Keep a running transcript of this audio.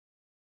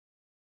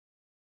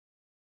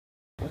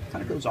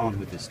goes on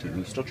with this team? Are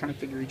you still trying to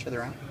figure each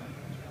other out?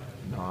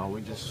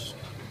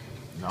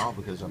 No,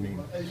 because I mean,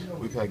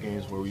 we've had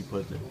games where we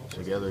put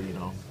together,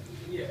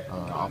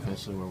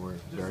 offensively where we're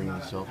very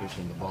unselfish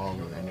in the ball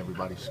and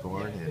everybody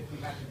scored, and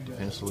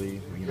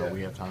defensively,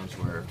 we have times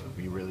where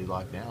we really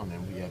lock down,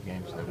 and we have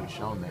games that we've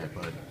shown that,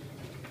 but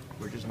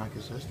we're just not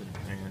consistent,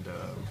 and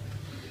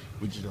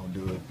we just don't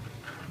do it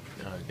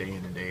day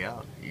in and day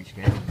out each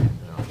game.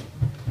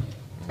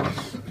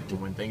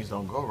 And when things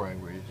don't go right,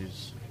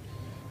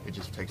 it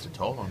just takes a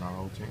toll on our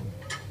whole team.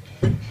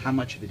 How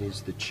much of it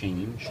is the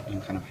change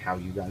in kind of how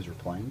you guys are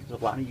playing?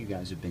 Because a lot of you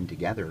guys have been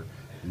together,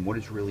 and what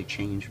has really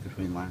changed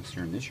between last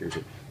year and this year? Is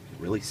it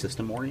really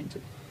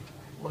system-oriented?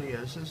 Well, yeah,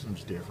 the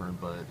system's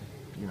different, but,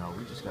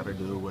 we just got to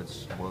do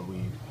what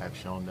we have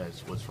shown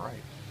that's what's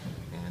right.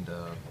 And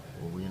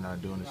we're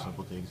not doing the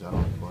simple things out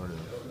on the court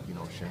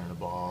of, sharing the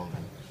ball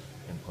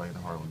and playing the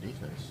Harlem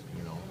defense,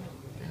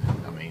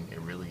 And, I mean, it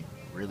really,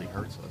 really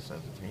hurts us as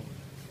a team.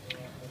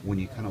 When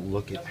you kind of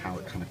look at how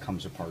it kind of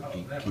comes apart,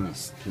 can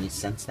you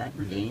sense that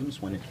in games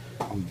on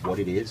what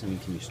it is? I mean,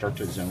 can you start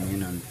to zone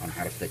in on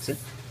how to fix it?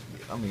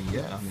 I mean,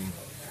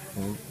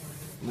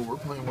 when we're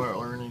playing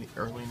well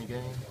early in the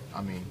game,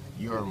 I mean,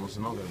 you almost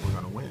know that we're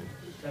going to win.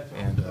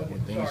 And when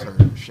things are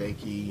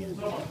shaky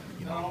and,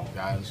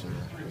 guys are,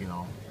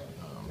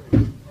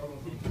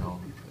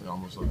 it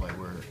almost looks like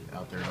we're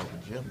out there in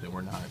open gym, then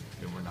we're not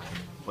going to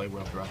play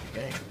well throughout the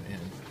game.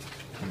 And,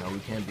 we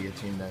can't be a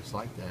team that's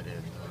like that,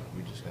 and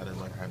we just got to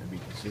learn how to be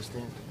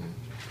consistent, and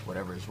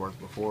whatever has worked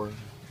before,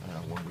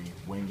 when we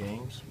win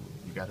games,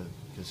 you got to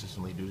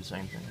consistently do the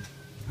same thing.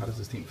 How does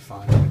this team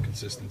find the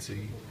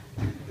consistency,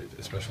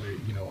 especially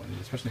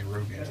in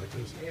road games like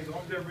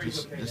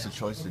this? It's a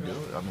choice to do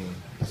it. I mean,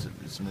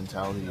 it's a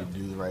mentality to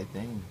do the right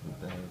thing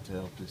to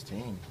help this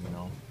team.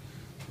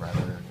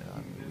 Rather,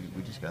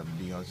 we just got to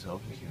be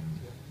unselfish,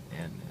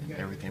 and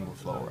everything will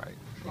flow right.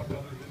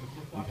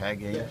 We've had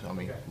games. I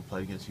mean, we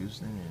played against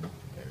Houston, and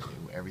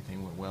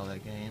everything went well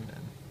that game.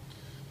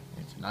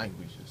 And tonight,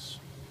 it's just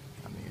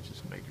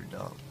a major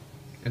dub.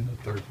 In the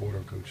third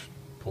quarter, Coach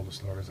pulled the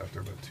starters after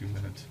about 2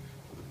 minutes.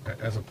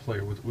 As a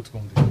player, what's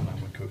going through your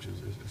mind when Coach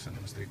is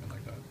sending a statement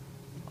like that?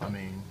 I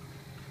mean,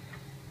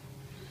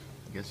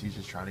 I guess he's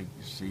just trying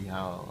to see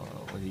how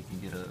he can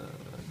get a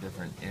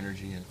different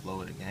energy and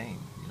flow of the game.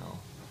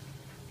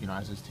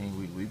 As his team,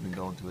 we've been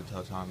going through a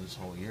tough time this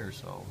whole year,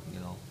 so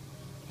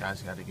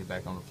guys got to get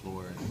back on the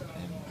floor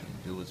and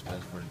do what's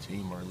best for the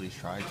team, or at least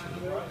try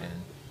to.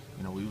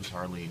 And we was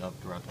hardly up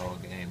throughout the whole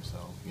game, so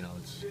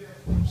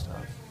it's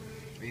tough.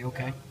 Are you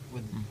okay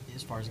with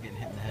as far as getting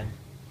hit in the head?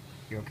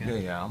 You're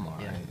okay? Yeah, I'm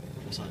alright.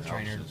 Yeah. I saw the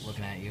trainer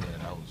looking at you.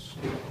 Yeah,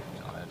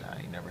 I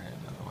ain't never had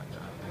nothing like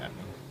that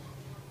happen.